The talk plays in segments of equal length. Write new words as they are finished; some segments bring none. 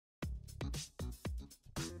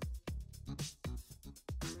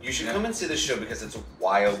You should come and see this show because it's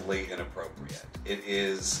wildly inappropriate. It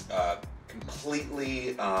is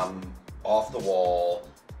completely off the wall,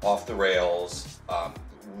 off the rails,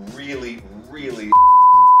 really, really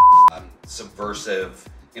subversive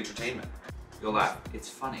entertainment. You'll laugh. It's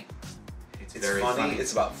funny. It's very funny.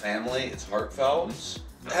 It's about family. It's heartfelt.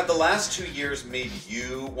 Have the last 2 years made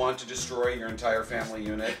you want to destroy your entire family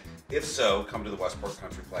unit? If so, come to the Westport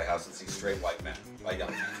Country Playhouse and see Straight White Men by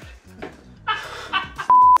Young Men.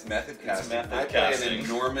 It's method casting. I play an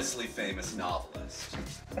enormously famous novelist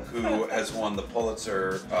who has won the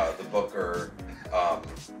Pulitzer, the Booker,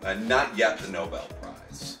 and not yet the Nobel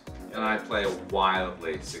Prize. And I play a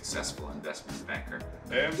wildly successful investment banker.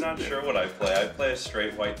 I'm not sure what I play. I play a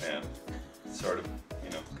straight white man. Sort of,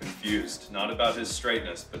 confused. Not about his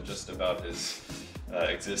straightness, but just about his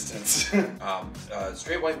existence.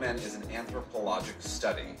 Straight White Man is an anthropologic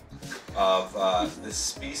study of the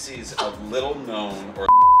species of little known or...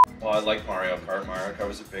 Well, I like Mario Kart. Mario Kart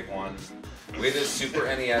was a big one. We did Super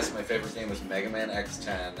NES. My favorite game was Mega Man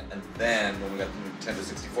X10. And then, when we got the Nintendo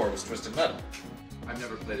 64, it was Twisted Metal. I've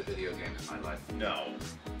never played a video game in my life. No.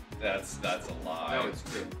 That's a lie. No, it's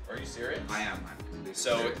true. Are you serious? I am. I'm completely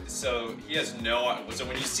So serious. he has no... So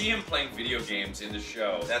when you see him playing video games in the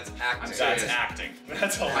show... That's acting. That's acting.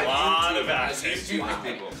 That's a lot of acting. I've seen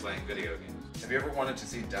people playing video games. Have you ever wanted to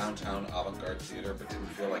see downtown avant-garde theater but didn't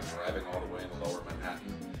feel like driving all the way into Lower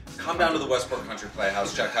Manhattan? Come down to the Westport Country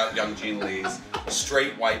Playhouse, check out Young Gene Lee's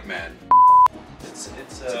Straight White Men. It's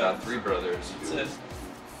about three brothers.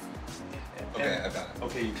 Okay, I got it.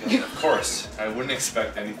 Okay, you can. Of course. I wouldn't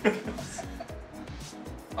expect anything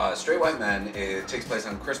else. Straight White Men, it takes place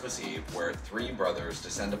on Christmas Eve, where three brothers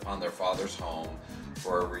descend upon their father's home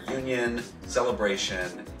for a reunion,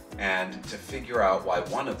 celebration, and to figure out why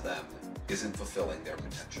one of them isn't fulfilling their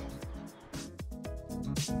potential.